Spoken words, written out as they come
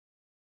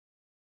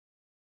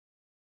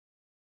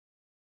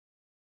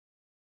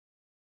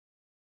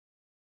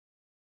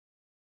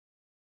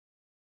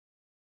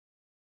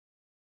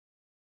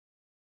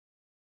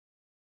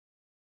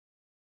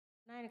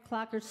9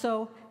 o'clock or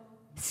so,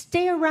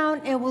 stay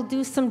around and we'll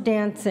do some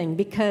dancing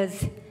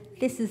because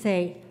this is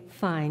a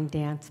fine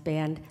dance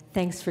band.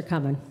 Thanks for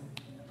coming.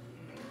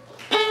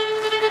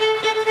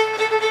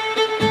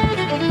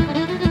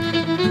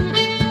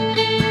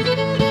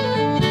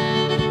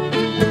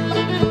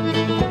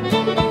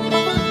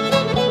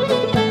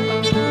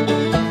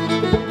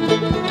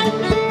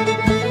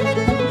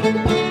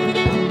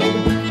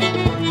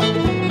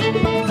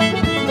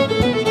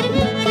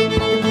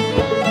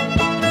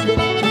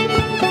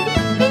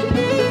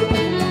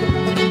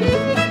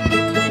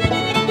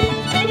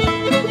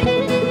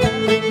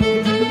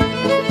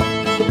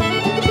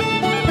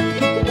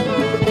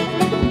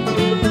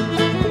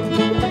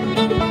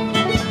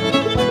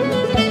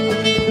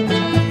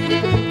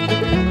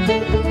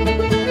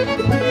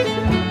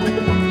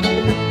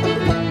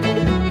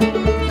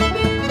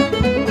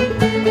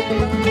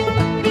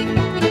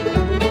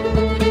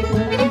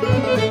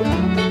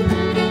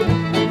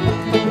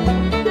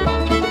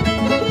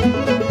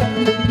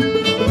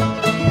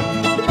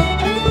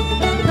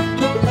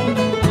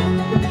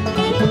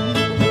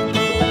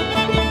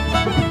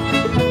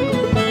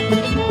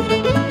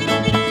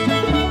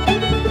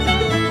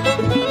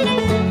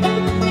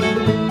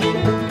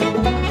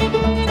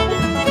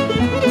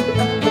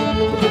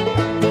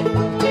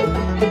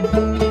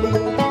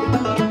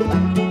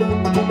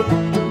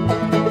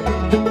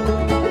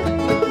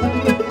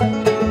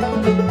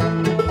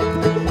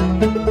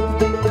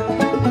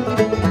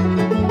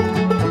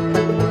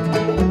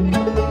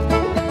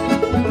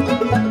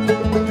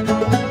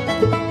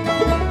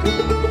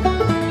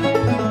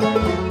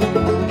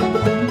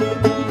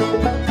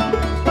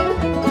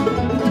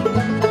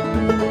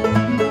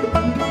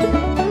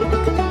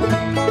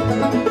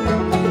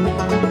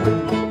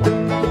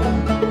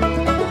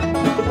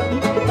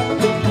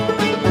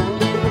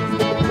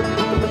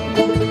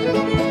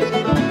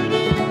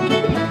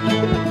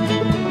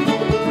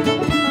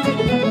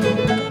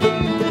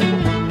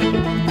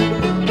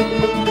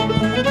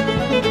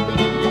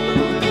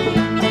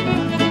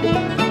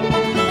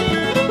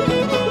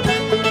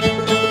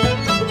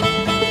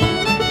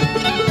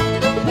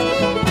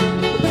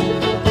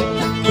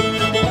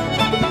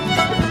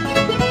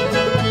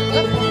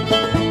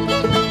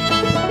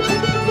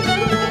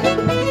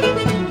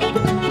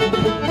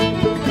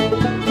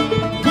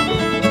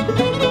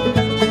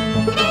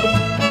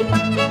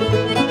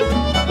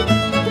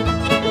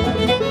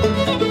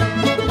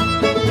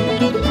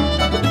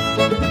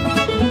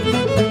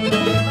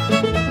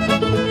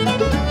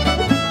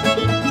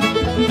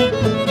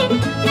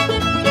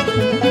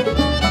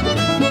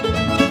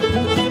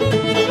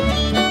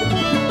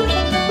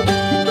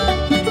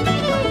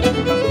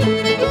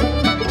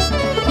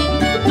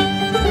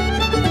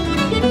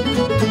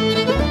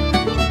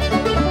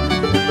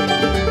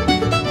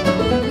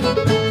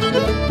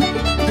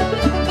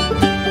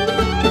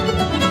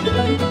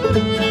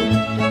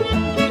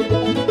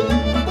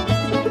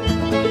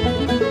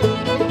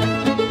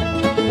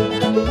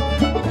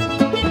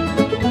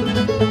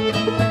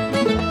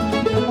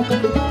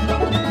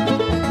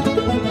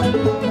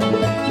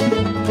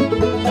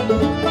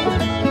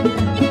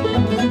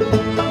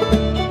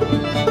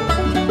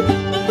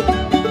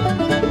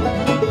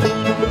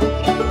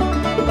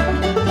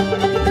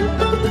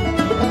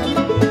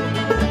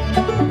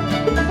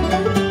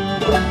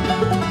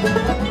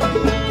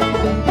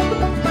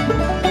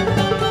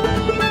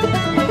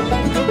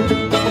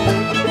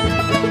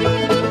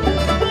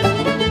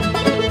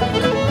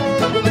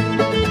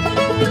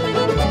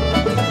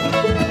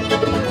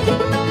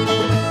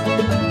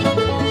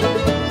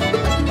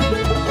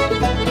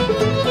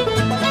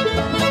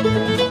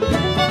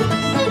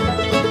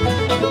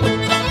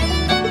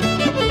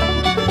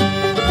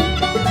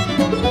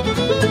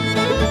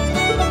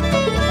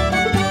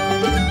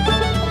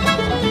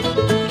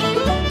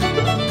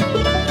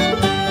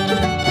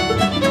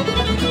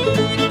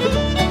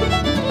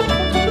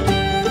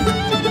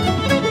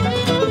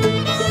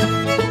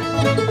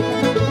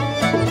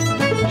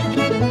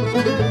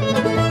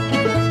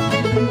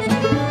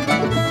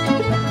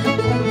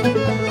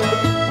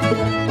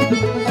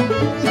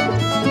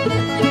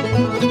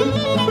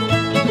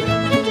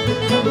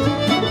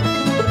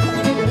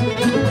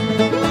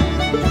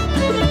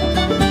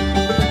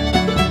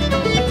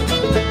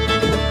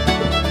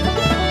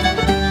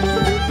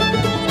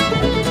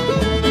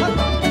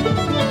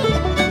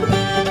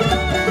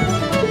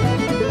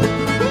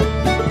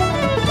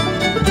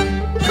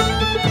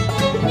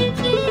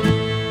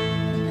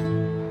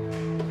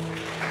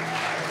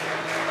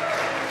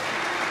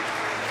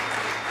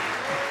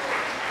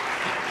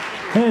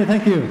 Hey,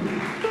 thank you.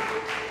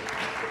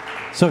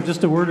 So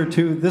just a word or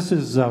two. This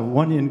is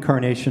one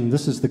incarnation.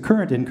 This is the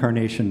current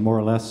incarnation, more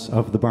or less,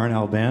 of the Barn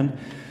Owl Band.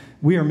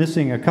 We are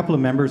missing a couple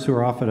of members who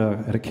are off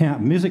at a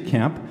camp, music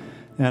camp,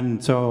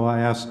 and so I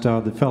asked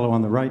the fellow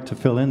on the right to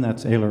fill in.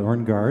 That's Ayler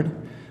Orngard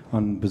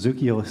on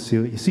bouzouki. You'll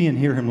see and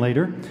hear him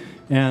later.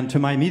 And to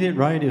my immediate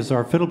right is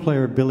our fiddle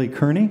player, Billy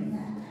Kearney.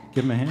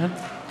 Give him a hand.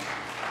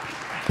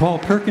 Paul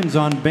Perkins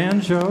on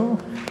banjo.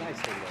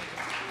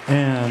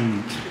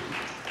 And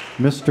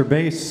Mr.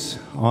 Bass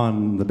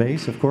on the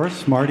bass, of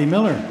course, Marty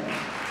Miller.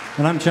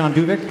 And I'm John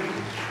Duvik.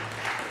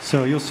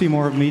 So you'll see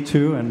more of me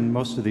too, and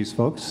most of these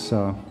folks.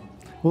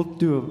 We'll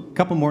do a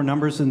couple more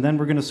numbers, and then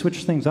we're going to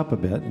switch things up a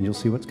bit, and you'll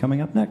see what's coming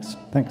up next.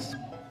 Thanks.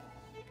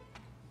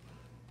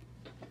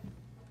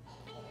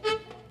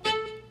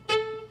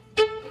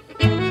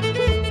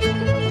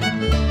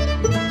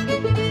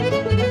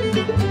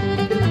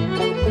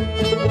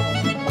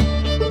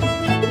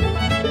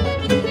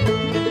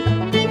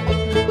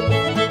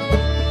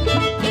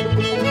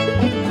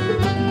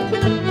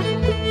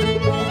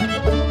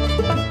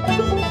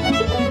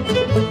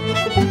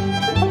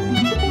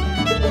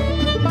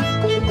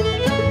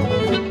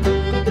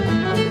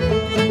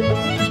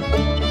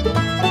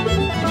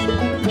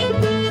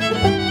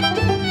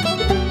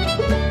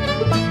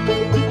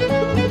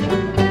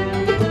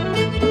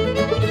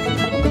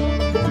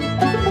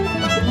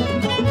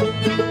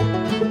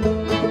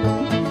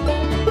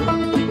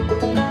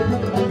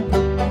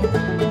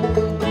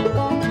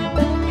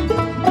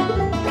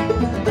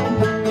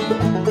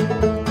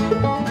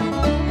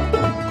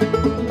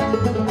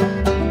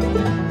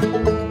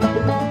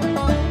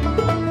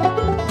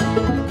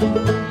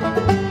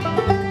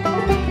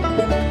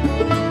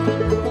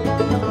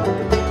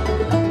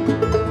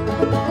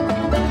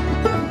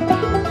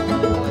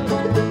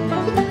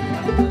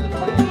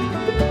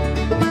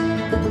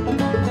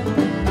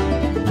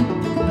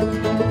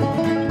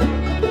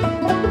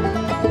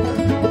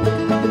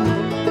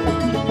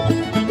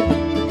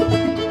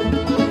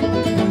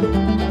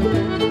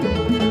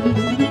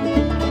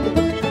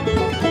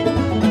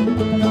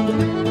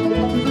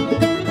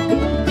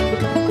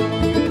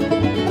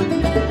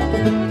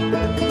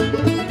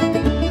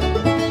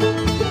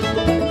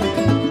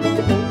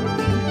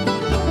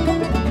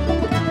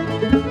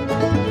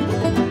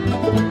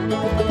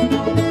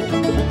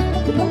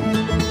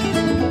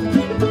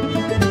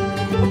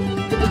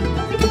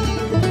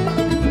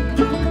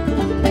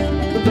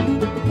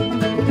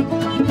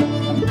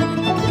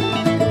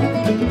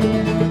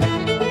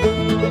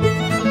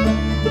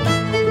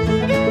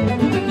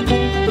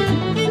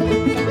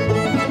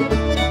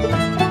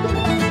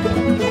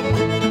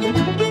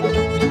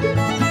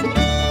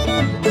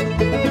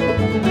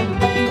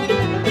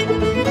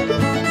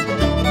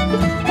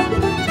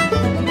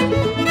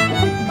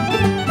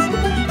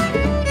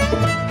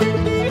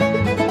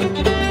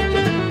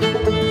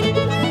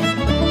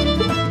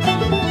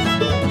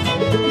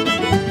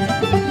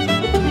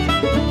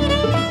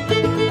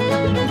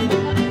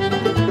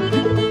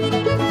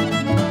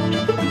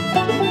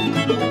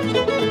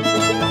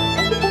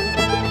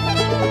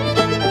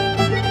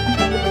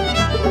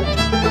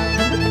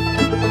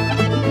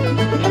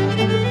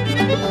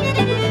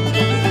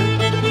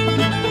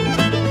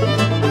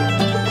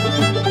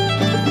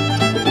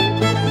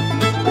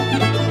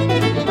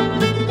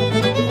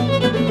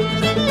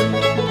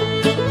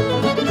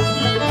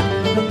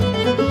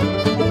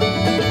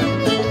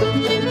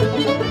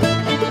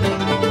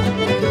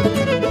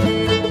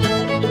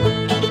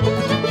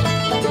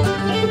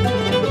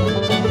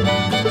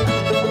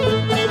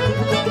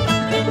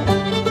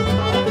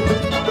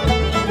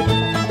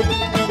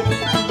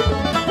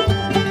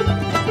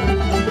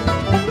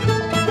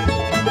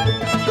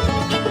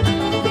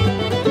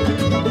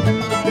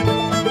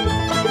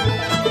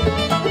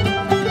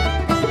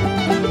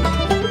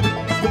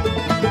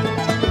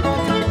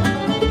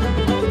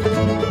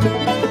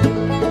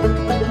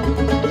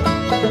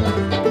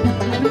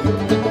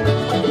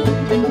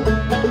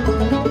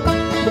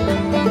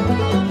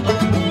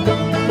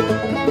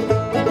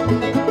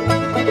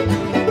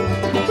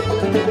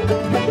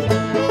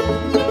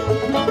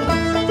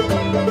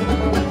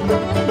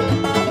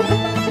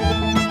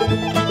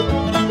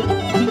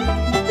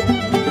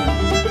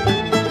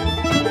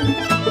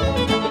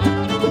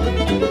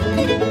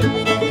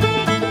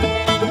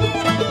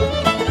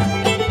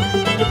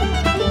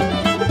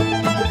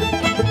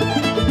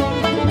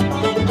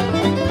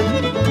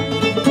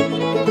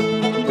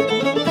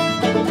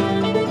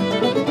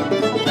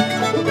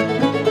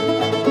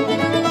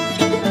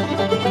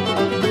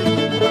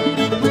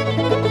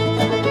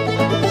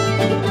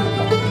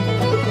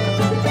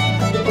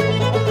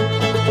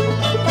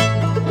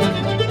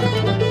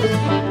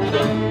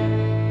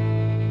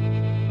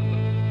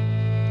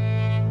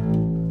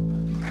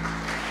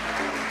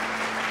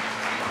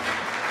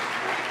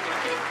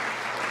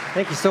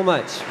 Thank you so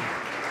much.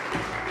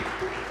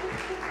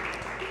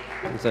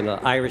 It's an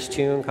Irish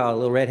tune called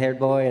Little Red-Haired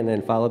Boy, and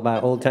then followed by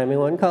an old-timey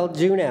one called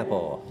June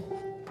Apple.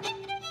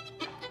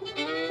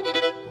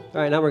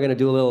 All right, now we're going to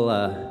do a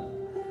little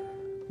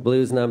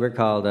blues number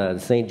called the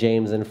St.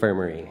 James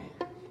Infirmary.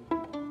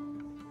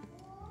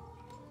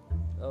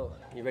 Oh,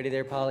 you ready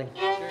there, Polly?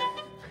 Sure.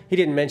 He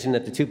didn't mention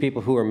that the two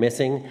people who are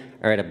missing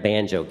are at a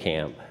banjo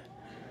camp.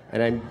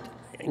 And I'm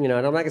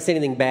not going to say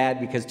anything bad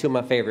because two of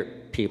my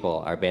favorite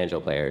people are banjo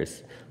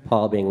players.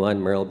 Paul being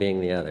one, Merle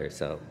being the other,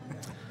 so.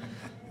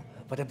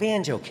 But a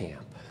banjo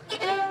camp.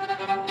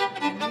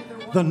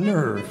 The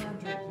nerve.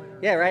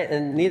 Yeah, right,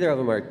 and neither of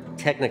them are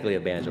technically a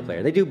banjo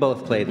player. They do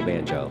both play the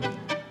banjo.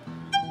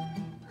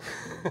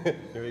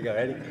 Here we go,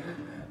 ready?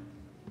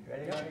 Ready?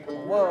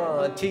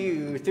 1,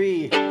 2,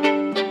 3.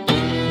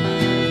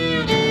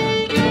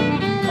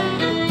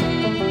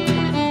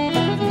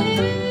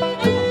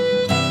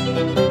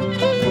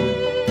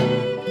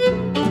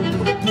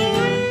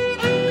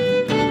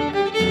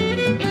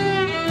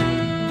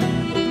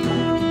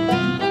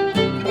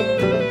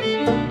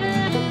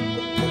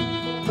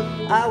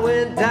 I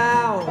went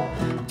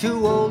down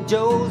to old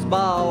Joe's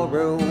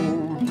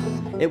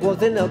ballroom. It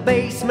was in the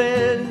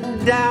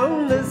basement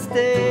down the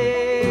stairs.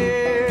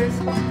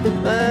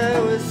 I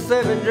was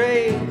serving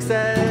drinks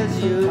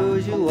as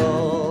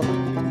usual,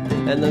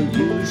 and the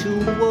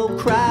usual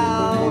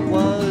crowd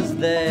was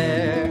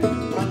there.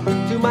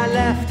 To my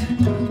left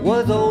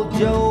was old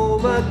Joe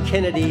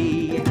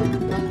McKennedy.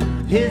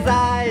 His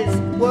eyes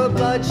were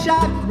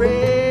bloodshot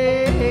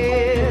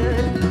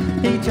red.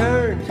 He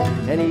turned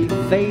and he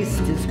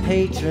faced his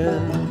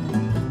patron,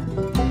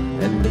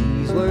 and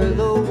these were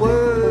the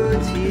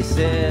words he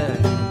said.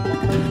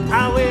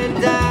 I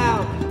went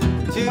down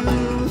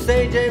to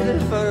St. James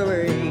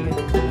Infirmary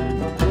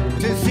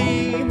to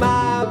see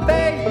my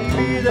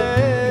baby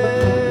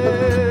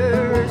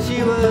there.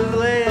 She was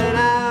laying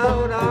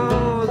out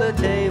on the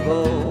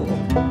table,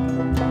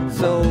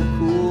 so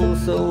cool,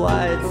 so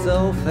white,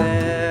 so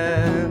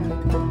fair.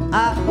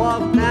 I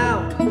walked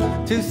out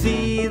to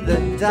see the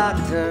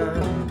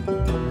doctor.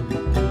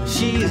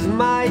 She's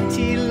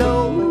mighty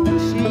low,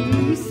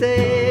 she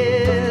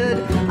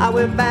said. I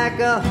went back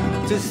up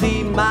to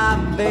see my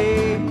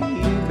baby.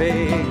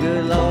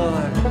 Good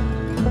Lord,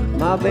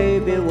 my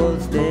baby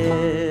was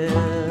dead.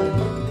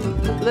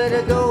 Let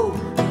her go,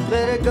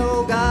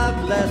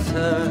 God bless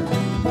her,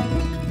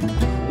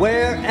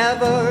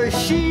 wherever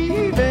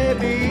she may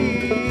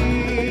be.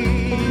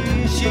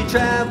 She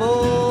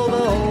traveled the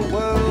whole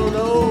world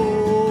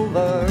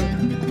over.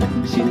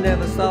 She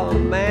never saw a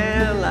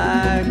man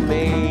like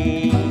me.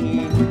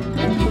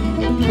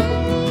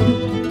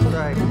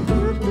 Right.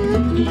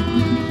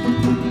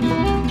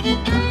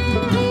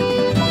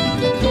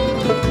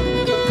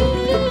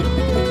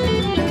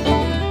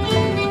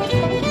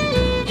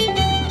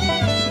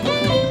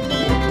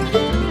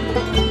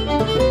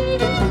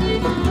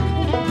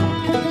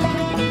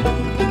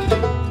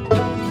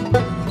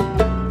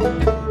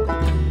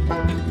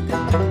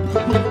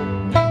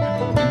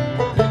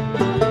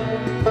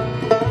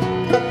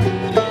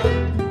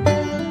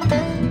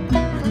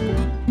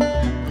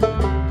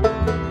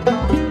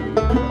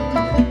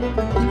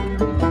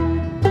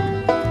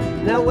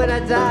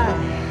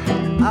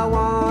 I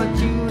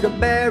want you to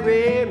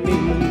bury me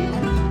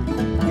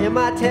in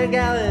my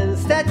 10-gallon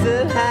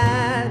Stetson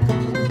hat.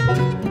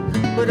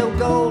 Put a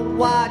gold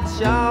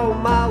watch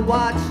on my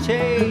watch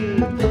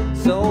chain,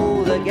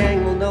 so the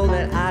gang will know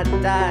that I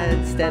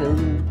died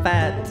standing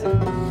fat.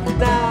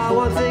 Now I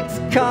want 6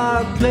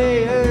 card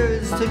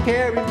players to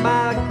carry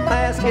my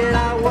basket.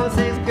 I want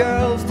 6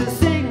 girls to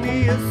sing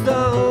me a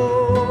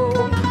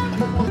song,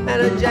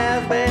 and a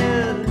jazz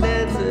band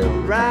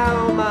dancing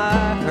around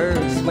my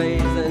hearse,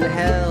 ways in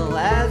hell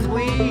as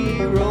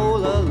we roll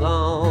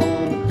along.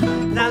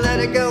 Now let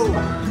her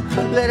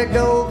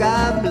go,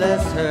 God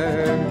bless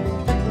her,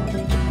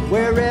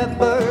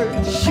 wherever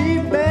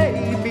she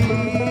may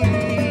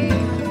be.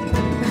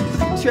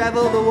 She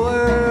traveled the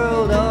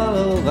world all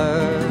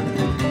over.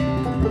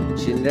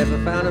 She never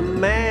found a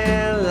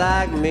man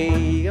like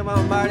me. Come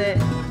on, Marty.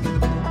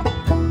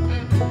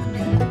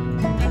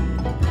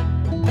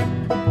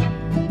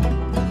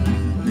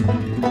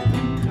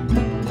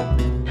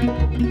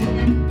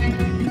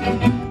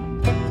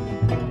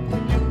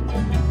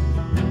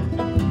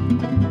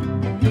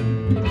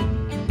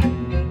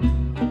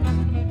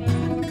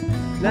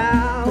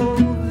 Now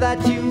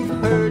that you've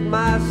heard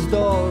my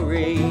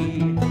story,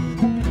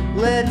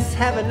 let's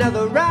have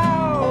another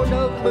round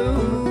of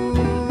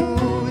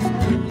booze.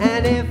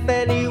 And if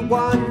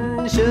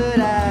anyone should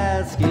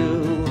ask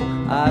you,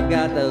 I've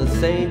got those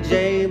St.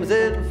 James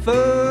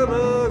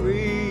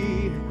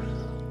Infirmary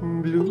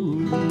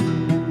blues.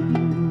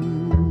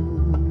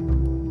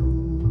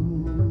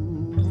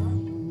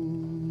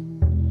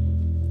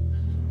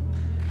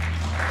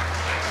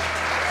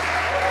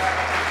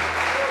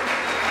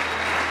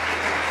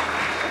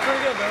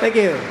 Thank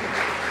you.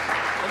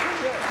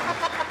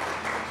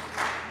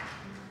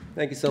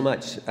 Thank you so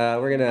much.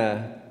 We're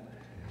gonna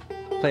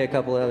play a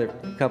couple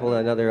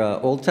another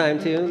old time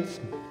tunes.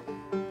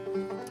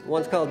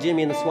 One's called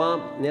Jimmy in the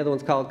Swamp, and the other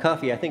one's called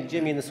Cuffy. I think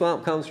Jimmy in the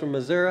Swamp comes from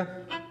Missouri.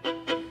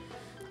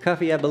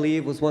 Cuffy, I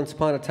believe, was once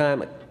upon a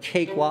time a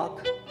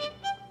cakewalk,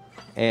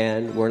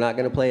 and we're not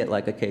gonna play it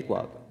like a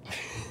cakewalk.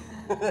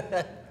 So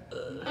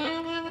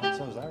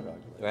is our dog.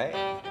 Right?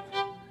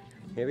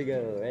 Here we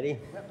go. Ready?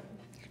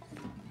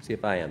 See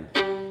if I am.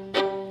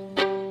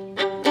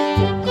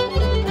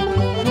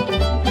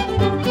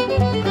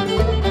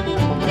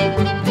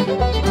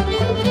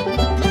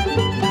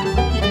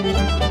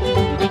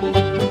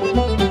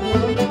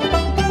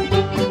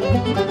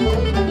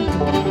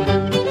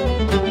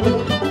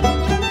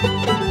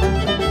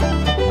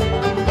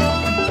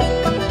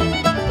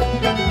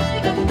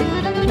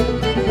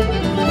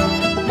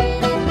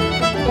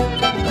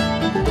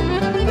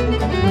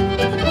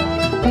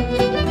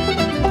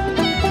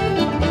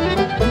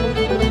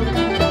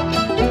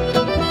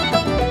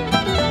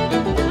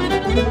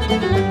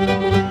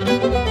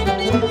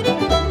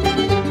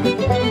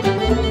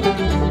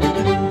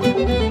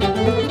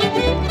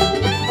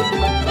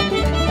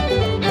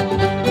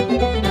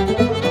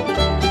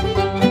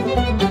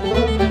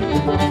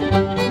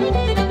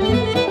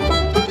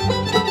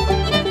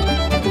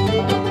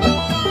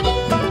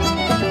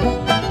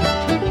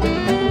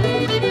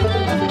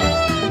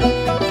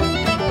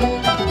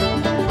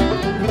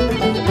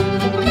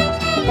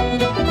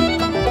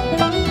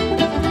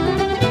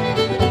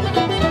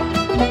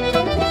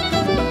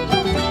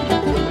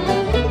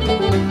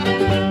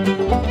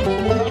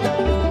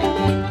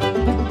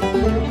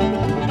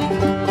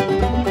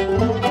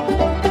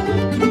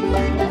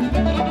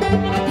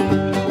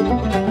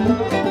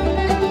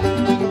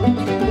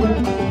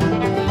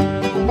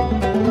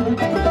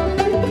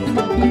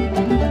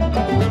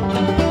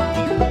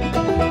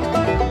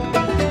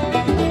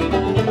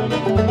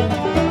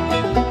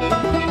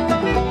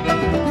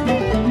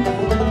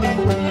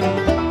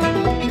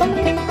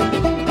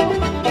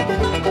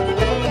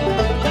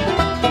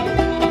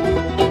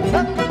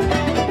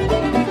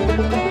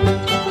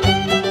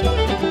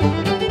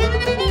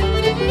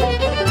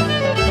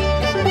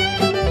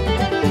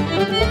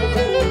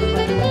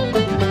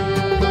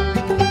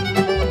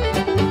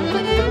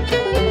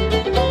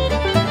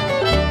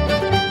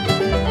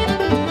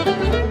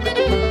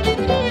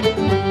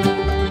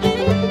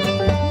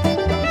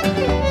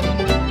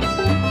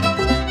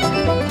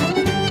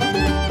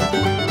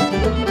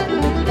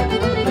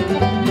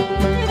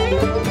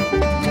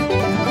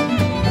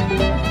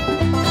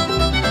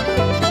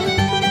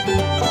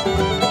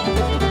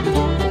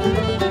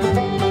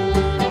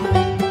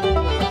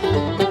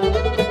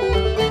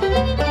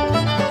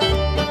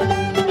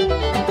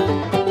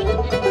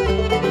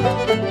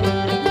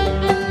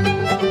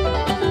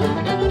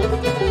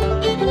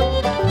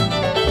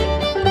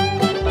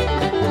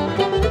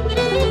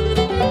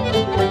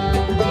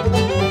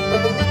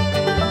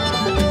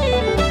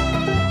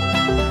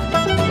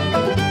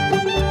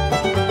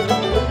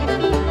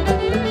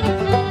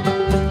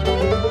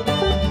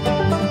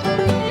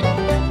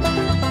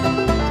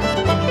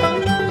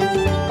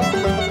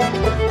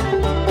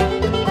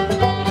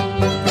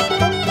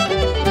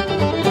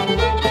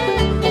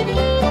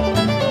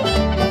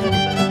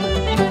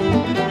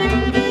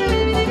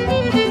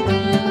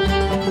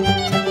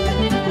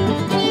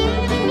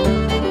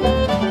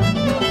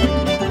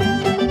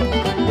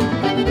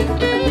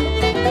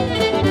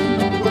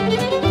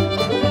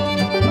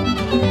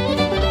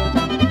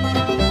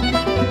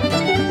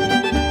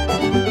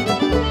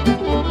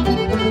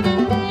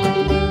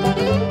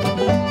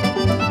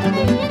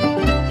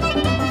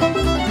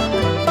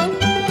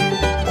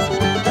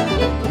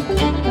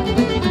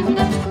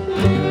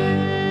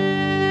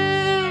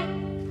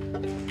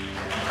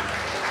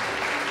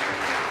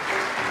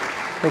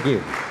 Thank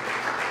you.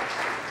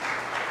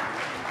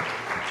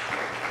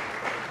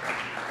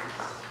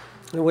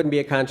 It wouldn't be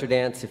a contra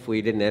dance if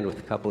we didn't end with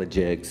a couple of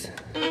jigs.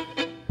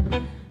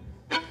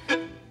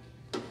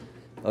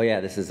 Oh yeah,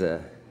 this is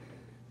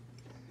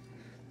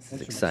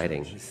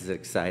exciting. This is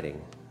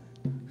exciting.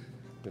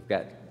 We've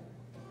got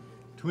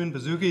Twin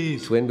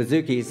bazookies. twin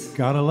bazookies,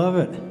 Gotta love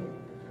it.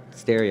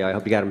 stereo. I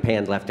hope you got them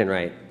panned left and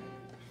right.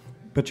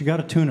 But you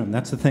gotta tune them.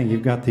 That's the thing.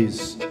 You've got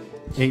these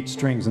 8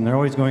 strings, and they're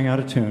always going out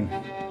of tune.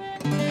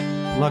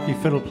 Lucky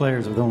fiddle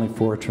players with only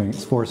 4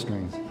 strings.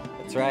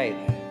 That's right.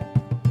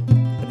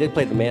 I did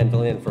play the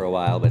mandolin for a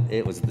while, but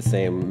it was the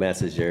same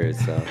mess as yours,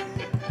 so.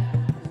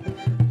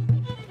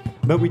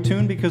 But we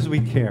tune because we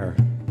care.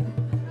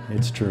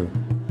 It's true.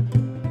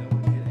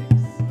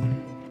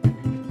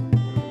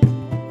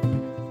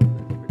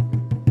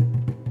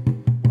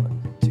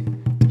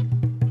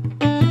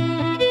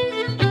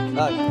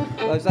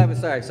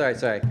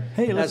 Sorry. That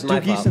Hey, let's was my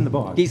do Geese fault. in the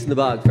Bog. Geese in the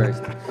Bog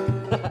first. Go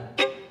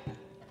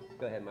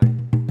ahead, Mark.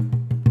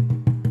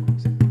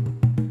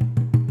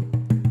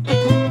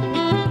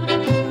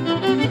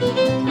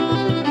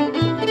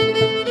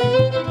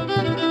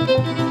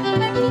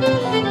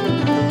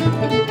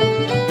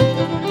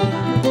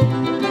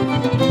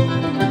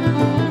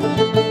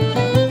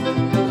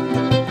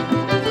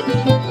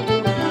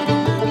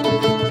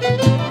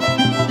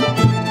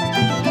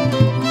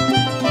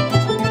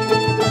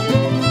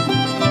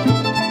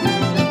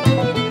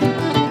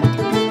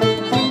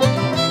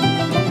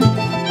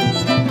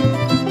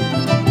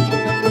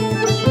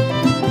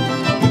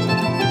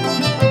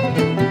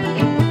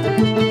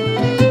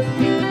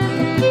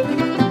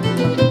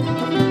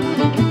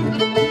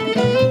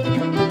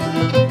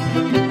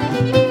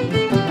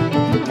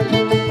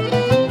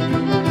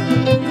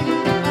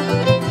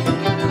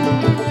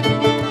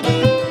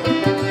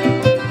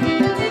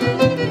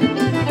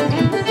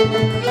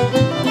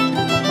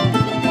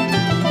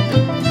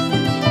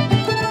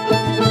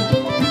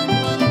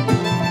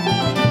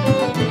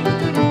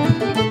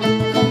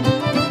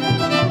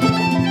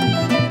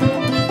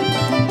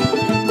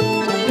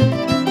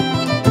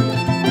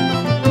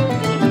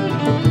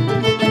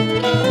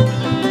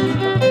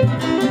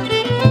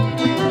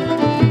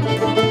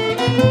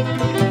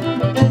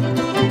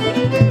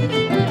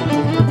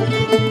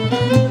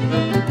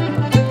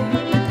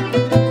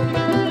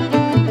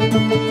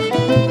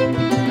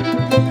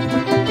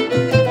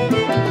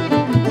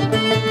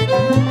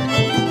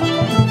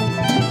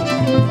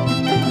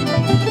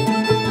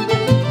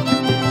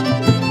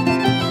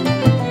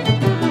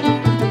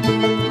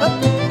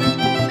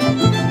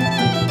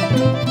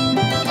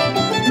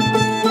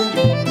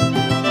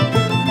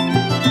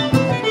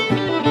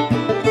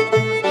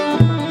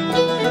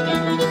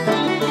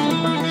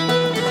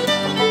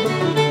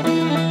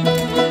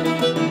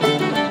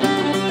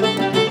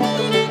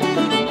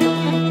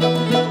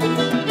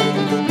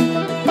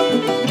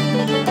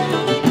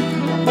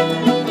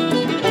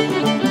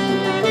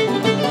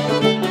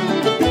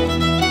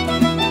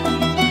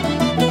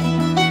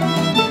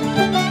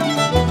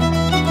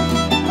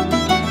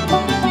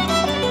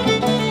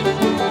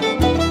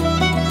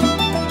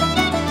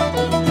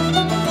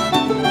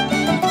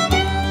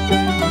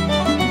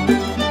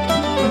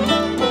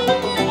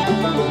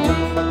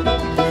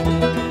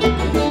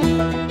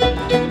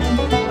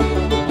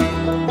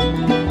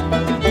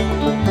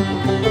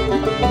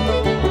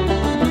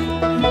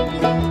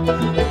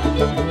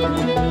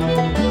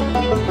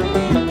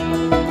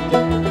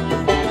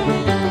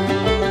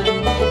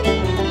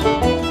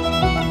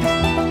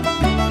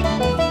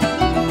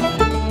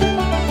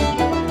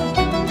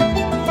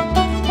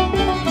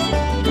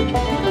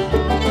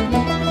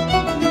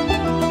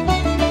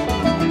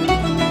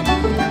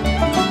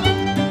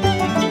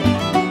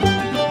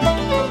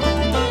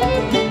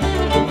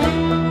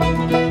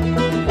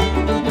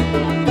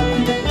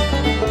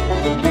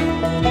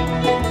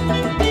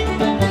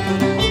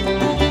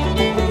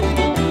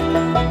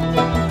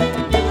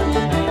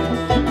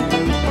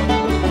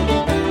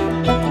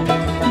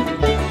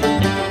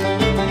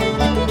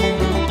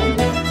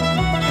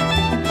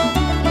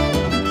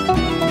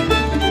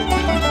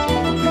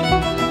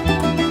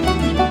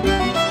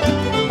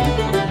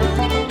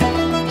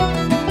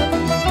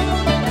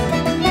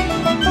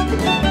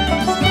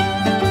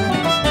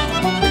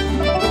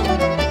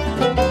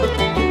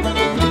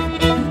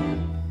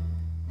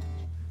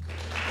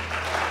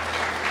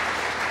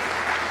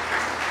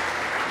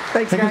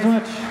 Thanks, Thank guys. you so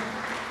much.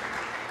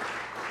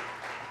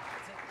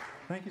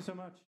 Thank you so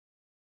much.